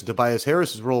 as you mentioned, Tobias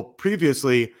Harris's role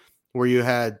previously, where you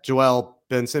had Joel,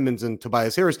 Ben Simmons, and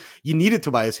Tobias Harris, you needed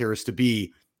Tobias Harris to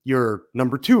be your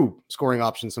number 2 scoring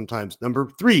option, sometimes number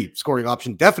 3 scoring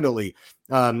option, definitely,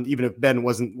 even if Ben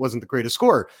wasn't the greatest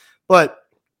scorer. But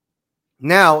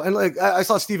now, and like I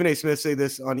saw Stephen A. Smith say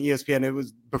this on ESPN. It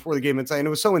was before the game and it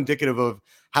was so indicative of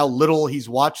how little he's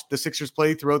watched the Sixers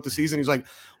play throughout the season. He's like,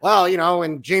 well,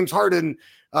 when James Harden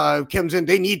comes in,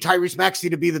 they need Tyrese Maxey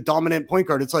to be the dominant point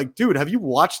guard. It's like, dude, have you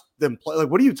watched them play? Like,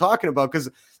 what are you talking about? Because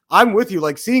I'm with you.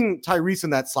 Like, seeing Tyrese in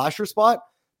that slasher spot,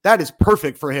 that is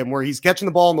perfect for him, where he's catching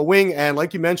the ball in the wing. And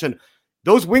like you mentioned,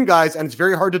 those wing guys, and it's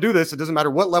very hard to do this. It doesn't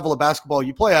matter what level of basketball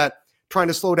you play at, trying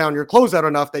to slow down your closeout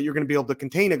enough that you're going to be able to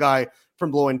contain a guy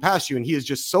from blowing past you. And he is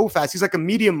just so fast. He's like a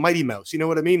medium Mighty Mouse. You know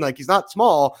what I mean? Like, he's not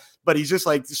small, but he's just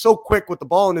like so quick with the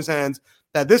ball in his hands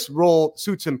that this role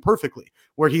suits him perfectly,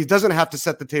 where he doesn't have to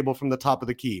set the table from the top of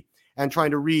the key and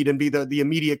trying to read and be the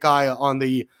immediate guy on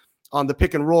the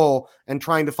pick and roll and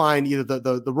trying to find either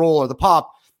the roll or the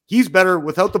pop. He's better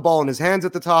without the ball in his hands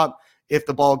at the top. If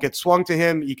the ball gets swung to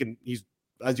him, he's,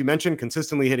 as you mentioned,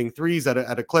 consistently hitting threes at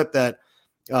a clip that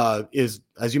is,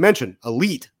 as you mentioned,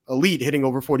 elite, hitting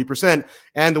over 40%.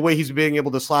 And the way he's being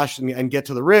able to slash and get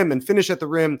to the rim and finish at the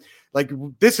rim, like,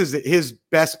 this is his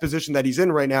best position that he's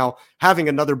in right now, having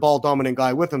another ball dominant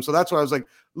guy with him. So that's why I was like,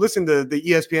 listen to the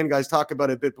ESPN guys talk about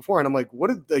it a bit before. And I'm like,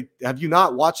 have you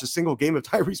not watched a single game of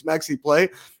Tyrese Maxey play?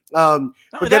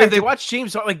 They watch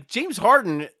James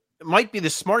Harden might be the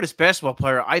smartest basketball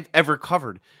player I've ever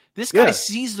covered. This guy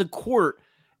sees the court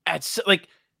at like,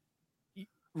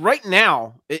 right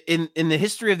now, in the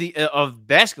history of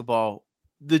basketball,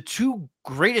 the two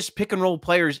greatest pick and roll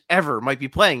players ever might be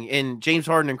playing in James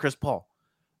Harden and Chris Paul.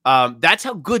 That's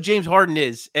how good James Harden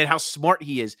is and how smart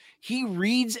he is. He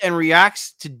reads and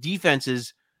reacts to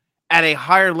defenses at a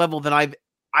higher level than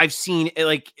I've seen.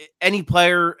 Like, any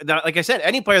player that, like I said,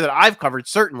 any player that I've covered,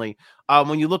 certainly.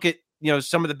 When you look at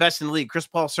some of the best in the league, Chris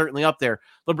Paul certainly up there.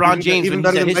 LeBron James, even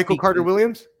better than Michael Carter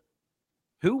Williams.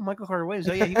 Who? Michael Carter Williams?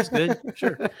 Oh yeah, he was good.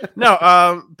 Sure.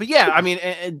 No, but yeah, I mean,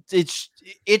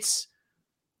 it's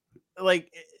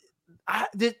like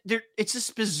it's this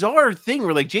bizarre thing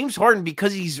where, like, James Harden,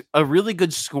 because he's a really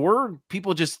good scorer,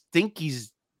 people just think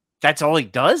that's all he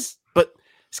does. But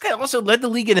this guy also led the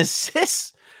league in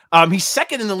assists. He's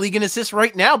second in the league in assists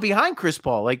right now behind Chris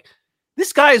Paul. Like,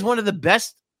 this guy is one of the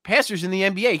best passers in the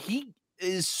NBA. He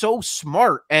is so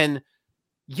smart. And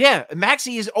yeah,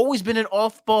 Maxey has always been an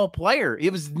off-ball player.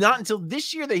 It was not until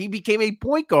this year that he became a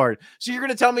point guard. So you're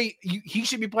going to tell me he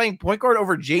should be playing point guard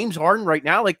over James Harden right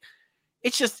now? Like,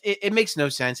 it's just, it makes no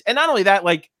sense. And not only that,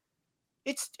 like,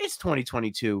 it's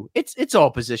 2022. It's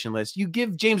all positionless. You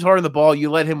give James Harden the ball,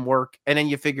 you let him work, and then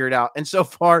you figure it out. And so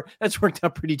far, that's worked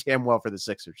out pretty damn well for the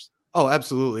Sixers. Oh,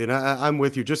 absolutely. And I'm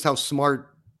with you. Just how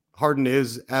smart Harden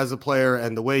is as a player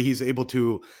and the way he's able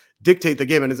to dictate the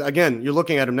game. And again, you're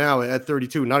looking at him now at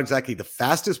 32, not exactly the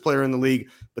fastest player in the league,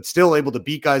 but still able to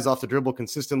beat guys off the dribble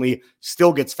consistently,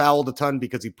 still gets fouled a ton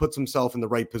because he puts himself in the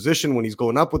right position when he's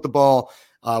going up with the ball,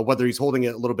 whether he's holding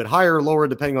it a little bit higher or lower,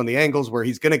 depending on the angles where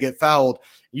he's going to get fouled.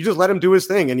 You just let him do his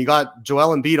thing. And you got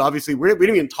Joel Embiid. Obviously, we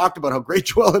didn't even talk about how great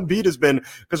Joel Embiid has been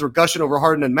because we're gushing over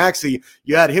Harden and Maxey.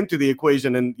 You add him to the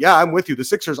equation. And yeah, I'm with you. The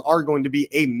Sixers are going to be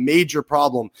a major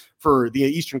problem for the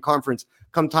Eastern Conference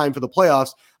come time for the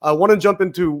playoffs. I want to jump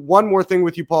into one more thing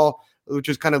with you, Paul, which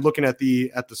is kind of looking at the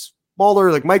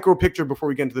smaller, like, micro picture before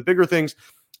we get into the bigger things.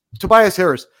 Tobias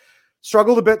Harris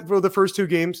struggled a bit for the first two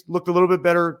games, looked a little bit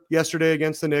better yesterday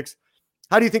against the Knicks.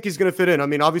 How do you think he's going to fit in? I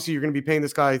mean, obviously you're going to be paying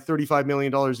this guy $35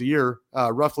 million a year,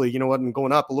 roughly, and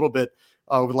going up a little bit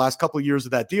over the last couple of years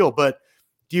of that deal. But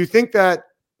do you think that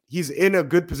he's in a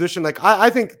good position? Like, I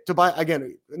think Tobias,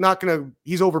 again,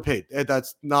 he's overpaid.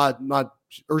 That's not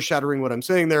earth-shattering what I'm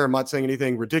saying there. I'm not saying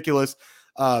anything ridiculous.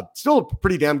 Still a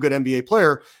pretty damn good NBA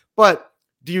player. But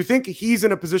do you think he's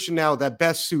in a position now that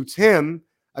best suits him?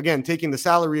 Again, taking the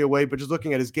salary away, but just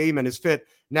looking at his game and his fit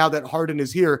now that Harden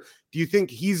is here, do you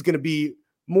think he's going to be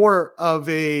more of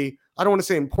I don't want to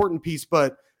say important piece,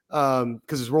 but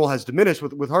because his role has diminished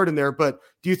with Harden there, but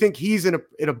do you think he's in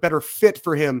a better fit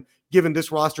for him given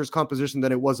this roster's composition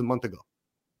than it was a month ago?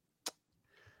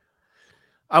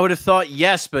 I would have thought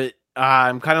yes, but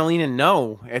I'm kind of leaning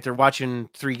no after watching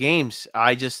 3 games.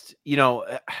 I just,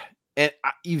 and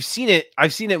you've seen it.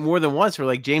 I've seen it more than once where,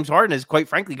 like, James Harden has quite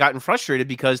frankly gotten frustrated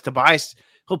because Tobias,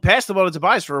 he'll pass the ball to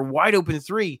Tobias for a wide open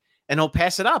 3 and he'll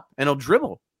pass it up and he'll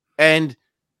dribble. And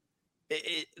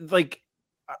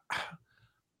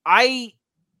I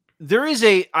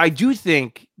do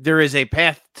think there is a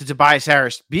path to Tobias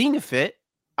Harris being a fit.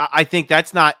 I think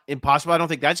that's not impossible. I don't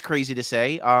think that's crazy to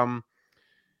say.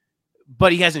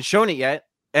 But he hasn't shown it yet.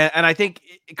 And I think,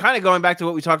 kind of going back to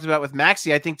what we talked about with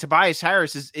Maxey, I think Tobias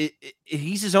Harris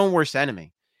he's his own worst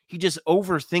enemy. He just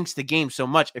overthinks the game so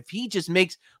much. If he just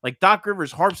makes, like Doc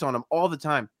Rivers harps on him all the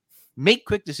time, make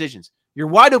quick decisions. You're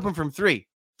wide open from 3.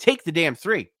 take the damn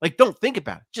three. Like, don't think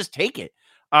about it. Just take it.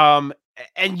 And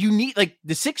you need, like,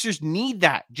 the Sixers need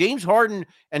that. James Harden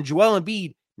and Joel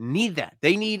Embiid need that.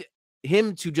 They need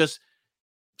him to just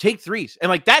take threes. And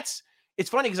like, it's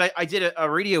funny because I did a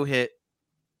radio hit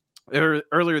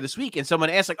earlier this week, and someone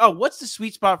asked, like, oh, what's the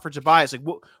sweet spot for Tobias? Like,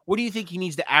 what do you think he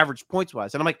needs to average points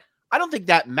wise? And I'm like, I don't think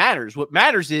that matters. What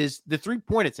matters is the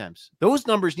 3-point attempts. Those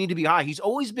numbers need to be high. He's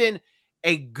always been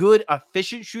a good,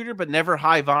 efficient shooter, but never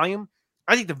high volume.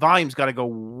 I think the volume's got to go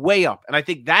way up. And I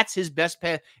think that's his best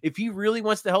path if he really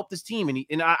wants to help this team.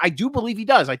 And I do believe he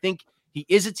does. I think he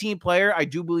is a team player. I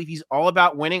do believe he's all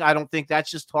about winning. I don't think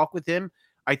that's just talk with him.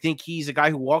 I think he's a guy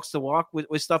who walks the walk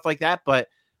with stuff like that. But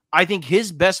I think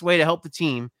his best way to help the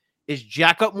team is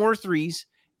jack up more threes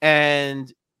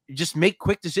and just make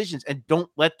quick decisions and don't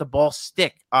let the ball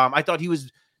stick. I thought he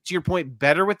was, to your point,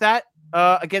 better with that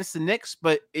against the Knicks,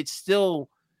 but he still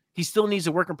needs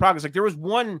a work in progress. Like, there was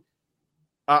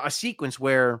a sequence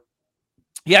where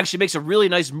he actually makes a really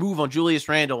nice move on Julius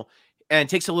Randle and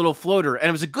takes a little floater, and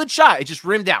it was a good shot. It just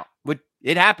rimmed out.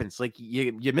 It happens. Like,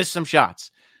 you miss some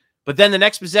shots. But then the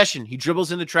next possession, he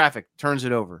dribbles into traffic, turns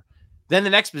it over. Then the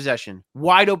next possession,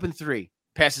 wide open three,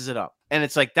 passes it up. And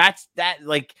it's like,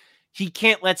 like, he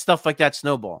can't let stuff like that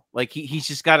snowball. Like,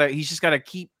 he's got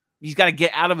to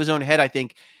get out of his own head, I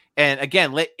think. And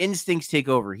again, let instincts take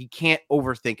over. He can't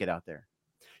overthink it out there.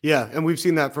 Yeah, and we've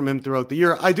seen that from him throughout the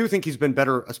year. I do think he's been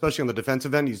better, especially on the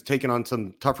defensive end. He's taken on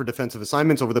some tougher defensive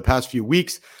assignments over the past few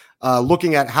weeks.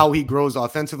 Looking at how he grows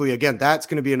offensively, again, that's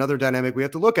going to be another dynamic we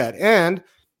have to look at. And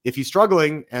if he's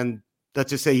struggling, and let's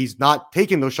just say he's not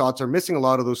taking those shots or missing a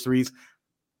lot of those threes,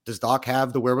 does Doc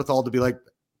have the wherewithal to be like,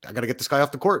 I got to get this guy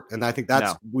off the court? And I think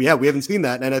we haven't seen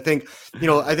that. And I think,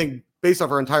 based off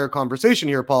our entire conversation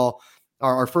here, Paul,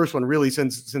 our first one really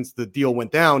since the deal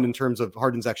went down in terms of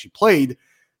Harden's actually played,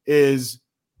 is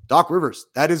Doc Rivers.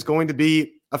 That is going to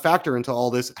be a factor into all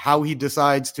this, how he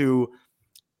decides to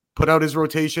put out his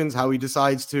rotations, how he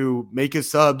decides to make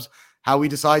his subs, how he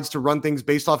decides to run things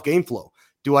based off game flow.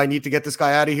 Do I need to get this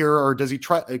guy out of here, or does he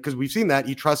try? Because we've seen that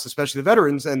he trusts, especially the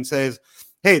veterans, and says,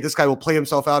 hey, this guy will play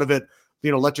himself out of it.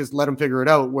 Let's let him figure it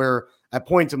out, where at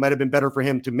points it might have been better for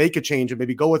him to make a change and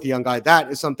maybe go with the young guy.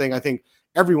 That is something I think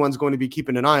everyone's going to be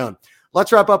keeping an eye on.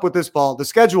 Let's wrap up with this, Paul. The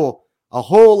schedule, a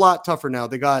whole lot tougher now.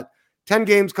 They got 10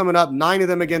 games coming up, 9 of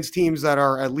them against teams that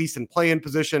are at least in play-in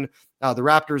position. The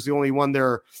Raptors, the only one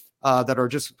there that are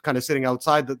just kind of sitting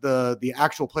outside the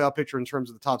actual playoff picture in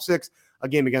terms of the top 6. A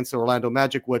game against the Orlando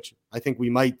Magic, which I think we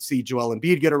might see Joel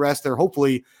Embiid get a rest there,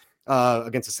 hopefully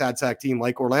against a sad sack team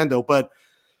like Orlando. But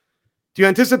do you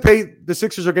anticipate the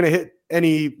Sixers are going to hit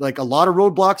a lot of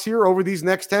roadblocks here over these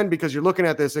next 10? Because you're looking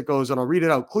at this, it goes, and I'll read it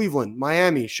out: Cleveland,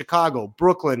 Miami, Chicago,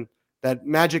 Brooklyn, that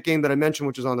Magic game that I mentioned,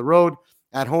 which is on the road,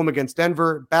 at home against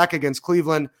Denver, back against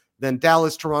Cleveland, then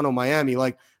Dallas, Toronto, Miami.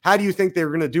 Like, how do you think they're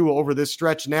going to do over this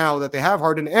stretch now that they have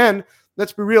Harden? And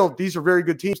let's be real, these are very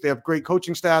good teams. They have great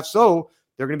coaching staff, so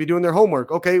they're going to be doing their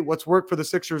homework. Okay, what's worked for the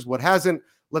Sixers? What hasn't?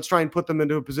 Let's try and put them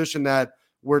into a position that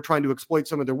we're trying to exploit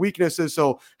some of their weaknesses.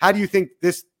 So how do you think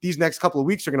these next couple of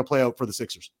weeks are going to play out for the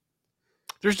Sixers?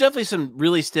 There's definitely some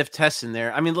really stiff tests in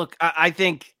there. I mean, look, I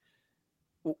think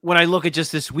when I look at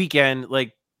just this weekend,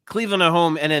 like Cleveland at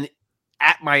home and then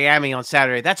at Miami on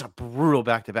Saturday, that's a brutal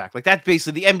back-to-back. Like, that's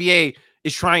basically the NBA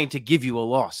is trying to give you a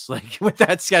loss, like, with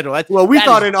that schedule. We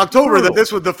thought in October that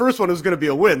the first one was going to be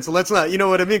a win. So let's not, you know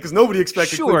what I mean? Because nobody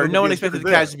expected. Sure, no one expected the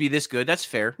guys to be this good. That's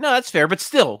fair. No, that's fair. But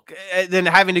still, then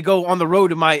having to go on the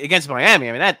road against Miami,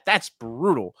 I mean, that's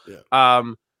brutal. Yeah.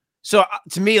 So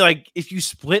to me, like, if you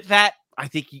split that, I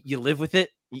think you live with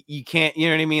it. You can't, you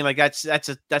know what I mean? Like, that's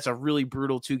a really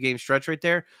brutal 2-game stretch right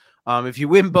there. If you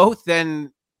win both,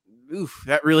 then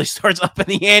that really starts up in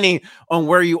the ante on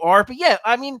where you are. But yeah,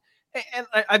 I mean, and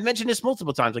I've mentioned this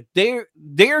multiple times, like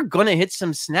they're going to hit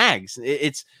some snags.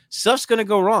 Stuff's going to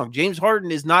go wrong. James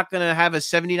Harden is not going to have a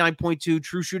 79.2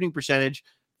 true shooting percentage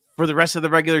for the rest of the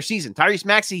regular season. Tyrese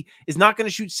Maxey is not going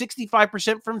to shoot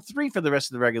 65% from 3 for the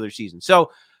rest of the regular season. So,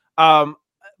 I'll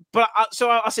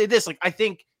say this, like, I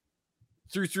think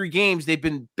through 3 games, they've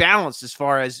been balanced as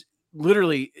far as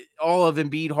literally all of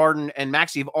Embiid, Harden, and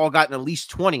Maxey have all gotten at least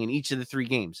 20 in each of the 3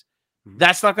 games.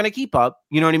 That's not going to keep up.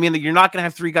 You know what I mean? That you're not going to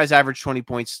have 3 guys average 20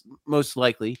 points, most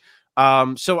likely.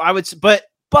 So I would,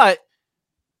 but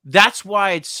that's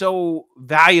why it's so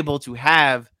valuable to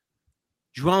have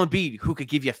Joel Embiid, who could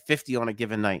give you 50 on a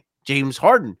given night. James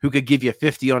Harden, who could give you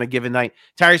 50 on a given night.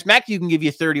 Tyrese Maxey, who can give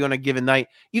you 30 on a given night.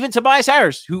 Even Tobias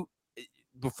Harris, who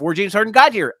before James Harden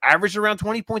got here, averaged around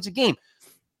 20 points a game.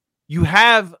 You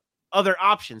have other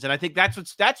options, and I think that's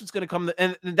what's going to come,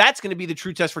 and that's going to be the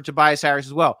true test for Tobias Harris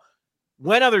as well.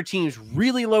 when other teams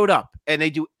really load up and they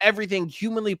do everything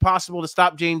humanly possible to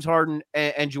stop James Harden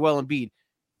and Joel Embiid, it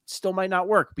still might not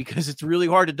work because it's really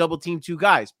hard to double team two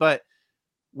guys. But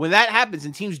when that happens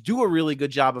and teams do a really good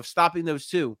job of stopping those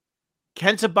two,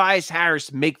 can Tobias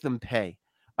Harris make them pay?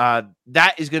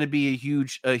 That is going to be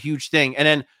a huge thing. And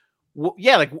then,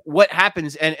 like what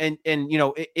happens? And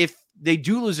if they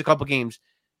do lose a couple games,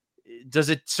 does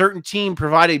a certain team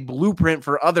provide a blueprint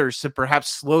for others to perhaps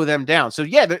slow them down? So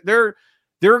yeah, there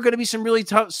are going to be some really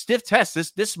tough, stiff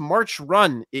tests. This March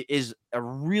run is a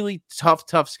really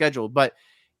tough schedule. But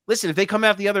listen, if they come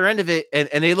out the other end of it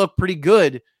and they look pretty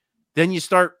good, then you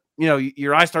start,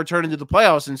 your eyes start turning to the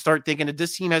playoffs and start thinking that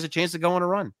this team has a chance to go on a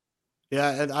run.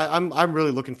 Yeah, and I'm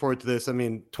really looking forward to this. I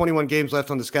mean, 21 games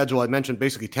left on the schedule. I mentioned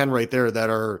basically 10 right there that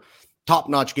are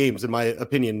top-notch games, in my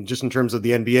opinion, just in terms of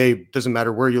the NBA. Doesn't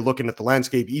matter where you're looking at the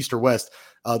landscape, East or West.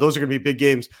 Those are going to be big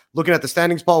games. Looking at the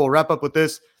standings, Paul, we'll wrap up with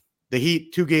this. The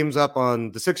Heat, 2 games up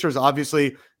on the Sixers.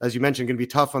 Obviously, as you mentioned, going to be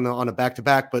tough on a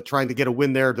back-to-back, but trying to get a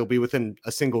win there. They'll be within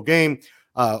a single game.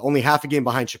 Only half a game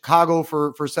behind Chicago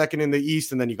for second in the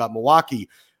East, and then you got Milwaukee,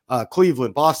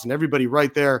 Cleveland, Boston, everybody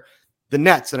right there. The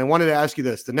Nets, and I wanted to ask you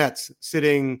this, the Nets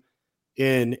sitting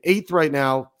in 8th right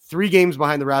now, 3 games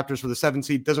behind the Raptors for the 7th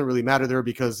seed. Doesn't really matter there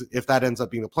because if that ends up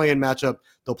being the play-in matchup,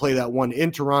 they'll play that one in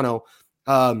Toronto.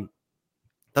 Doesn't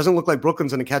look like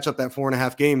Brooklyn's going to catch up that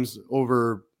 4.5 games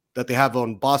over that they have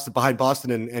on Boston, behind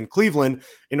Boston and Cleveland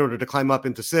in order to climb up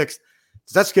into 6th.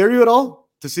 Does that scare you at all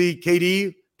to see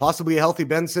KD, possibly a healthy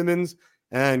Ben Simmons,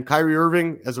 and Kyrie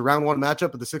Irving as a round 1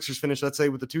 matchup, but the Sixers finish, let's say,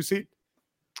 with the 2 seed?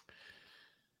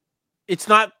 It's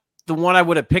not the one I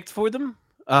would have picked for them.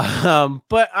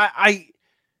 But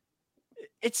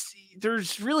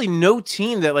there's really no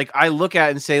team that like I look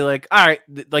at and say like, all right,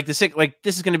 like this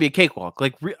is going to be a cakewalk.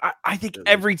 Like I think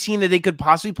every team that they could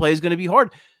possibly play is going to be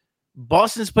hard.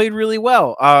 Boston's played really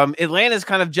well. Atlanta's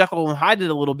kind of Jekyll and Hyde it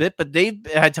a little bit, but they've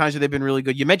had times where they've been really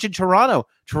good. You mentioned Toronto.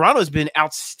 Toronto's been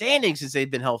outstanding since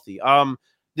they've been healthy.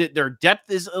 Their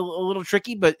depth is a little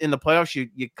tricky, but in the playoffs,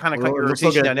 you kind of cut your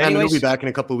rotation down anyways. And they'll be back in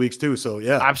a couple of weeks too, so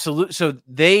yeah. Absolutely. So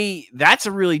that's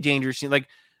a really dangerous team. Like,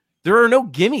 there are no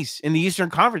gimmies in the Eastern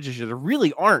Conference this year. There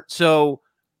really aren't. So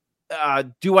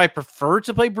do I prefer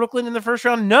to play Brooklyn in the first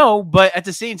round? No, but at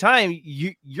the same time,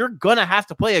 you're going to have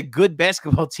to play a good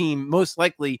basketball team, most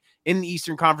likely, in the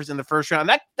Eastern Conference in the first round.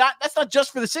 That's not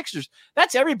just for the Sixers.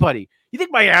 That's everybody. You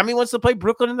think Miami wants to play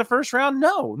Brooklyn in the first round?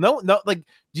 No. Like,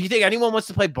 do you think anyone wants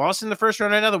to play Boston in the first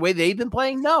round right now the way they've been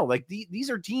playing? No. Like, these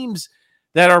are teams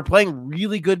that are playing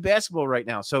really good basketball right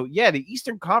now. So, yeah, the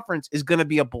Eastern Conference is going to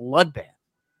be a bloodbath.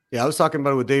 Yeah, I was talking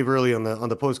about it with Dave early on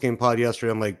the post-game pod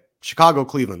yesterday. I'm like, Chicago,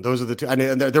 Cleveland. Those are the two. And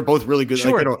they're both really good.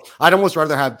 Sure. Like, I'd almost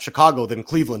rather have Chicago than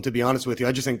Cleveland, to be honest with you.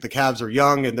 I just think the Cavs are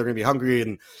young and they're going to be hungry,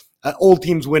 and old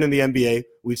teams win in the NBA.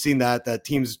 We've seen that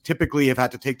teams typically have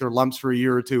had to take their lumps for a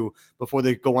year or two before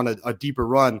they go on a deeper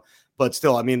run. But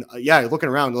still, I mean, yeah, looking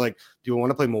around, like, do you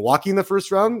want to play Milwaukee in the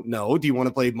first round? No. Do you want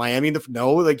to play Miami?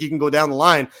 No. Like, you can go down the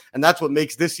line. And that's what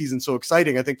makes this season so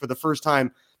exciting. I think for the first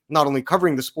time, not only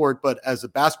covering the sport, but as a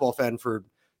basketball fan for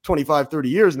 25, 30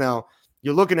 years now,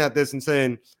 you're looking at this and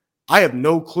saying, I have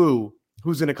no clue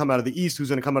who's going to come out of the East, who's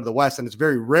going to come out of the West. And it's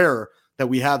very rare that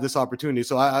we have this opportunity.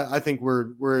 So I think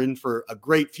we're in for a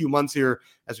great few months here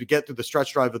as we get through the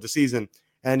stretch drive of the season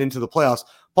and into the playoffs.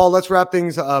 Paul, let's wrap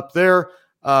things up there.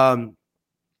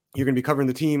 You're going to be covering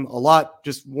the team a lot.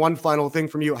 Just one final thing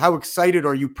from you. How excited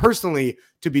are you personally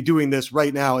to be doing this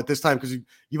right now at this time? Because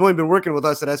you've only been working with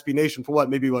us at SB Nation for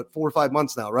maybe 4 or 5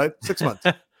 months now, right? 6 months.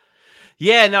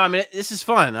 Yeah, no, I mean, this is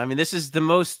fun. I mean, this is the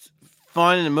most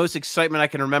fun and the most excitement I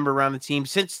can remember around the team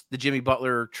since the Jimmy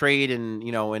Butler trade, and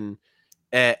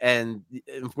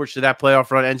unfortunately that playoff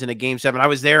run ends in a Game 7. I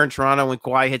was there in Toronto when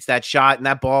Kawhi hits that shot, and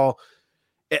that ball,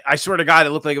 I swear to God,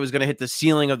 it looked like it was going to hit the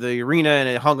ceiling of the arena, and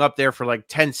it hung up there for like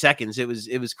 10 seconds. It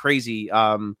was crazy.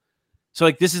 So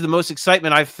like, this is the most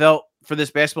excitement I've felt for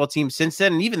this basketball team since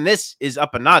then, and even this is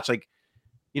up a notch. Like,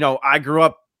 I grew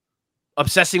up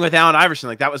obsessing with Allen Iverson.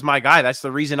 Like, that was my guy. That's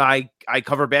the reason I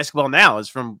cover basketball now, is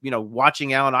from,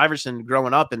 watching Allen Iverson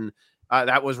growing up. And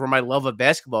that was where my love of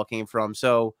basketball came from.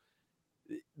 So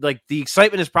like, the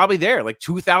excitement is probably there, like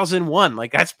 2001,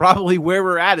 like that's probably where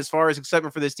we're at as far as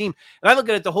excitement for this team. And I look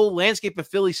at the whole landscape of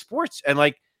Philly sports, and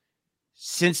like,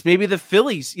 since maybe the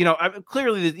Phillies,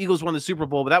 clearly the Eagles won the Super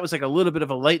Bowl, but that was like a little bit of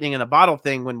a lightning in a bottle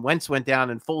thing when Wentz went down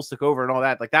and Foles took over and all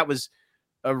that. Like, that was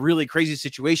a really crazy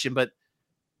situation. But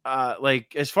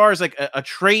like, as far as like a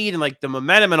trade and like the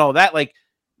momentum and all that, like,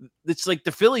 it's like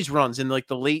the Phillies runs in like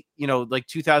the late, like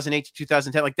 2008 to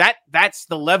 2010, like that's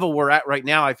the level we're at right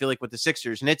now. I feel like with the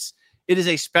Sixers, and it's it is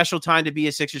a special time to be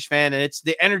a Sixers fan, and it's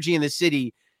the energy in the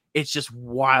city. It's just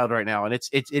wild right now, and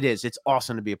it's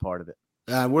awesome to be a part of it.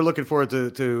 We're looking forward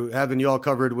to having you all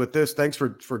covered with this. Thanks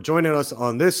for joining us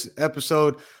on this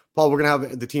episode. Paul, we're going to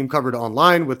have the team covered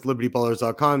online with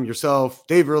LibertyBallers.com. Yourself,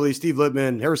 Dave Early, Steve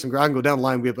Lippman, Harrison Graham, go down the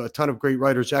line. We have a ton of great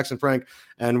writers, Jackson Frank,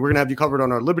 and we're going to have you covered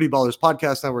on our Liberty Ballers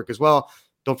podcast network as well.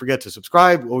 Don't forget to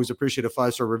subscribe. Always appreciate a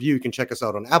 5-star review. You can check us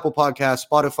out on Apple Podcasts,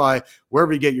 Spotify,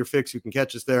 wherever you get your fix, you can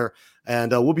catch us there.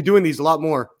 And we'll be doing these a lot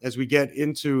more as we get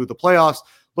into the playoffs.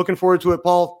 Looking forward to it,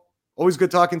 Paul. Always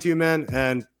good talking to you, man.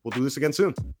 And we'll do this again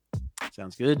soon.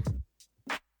 Sounds good.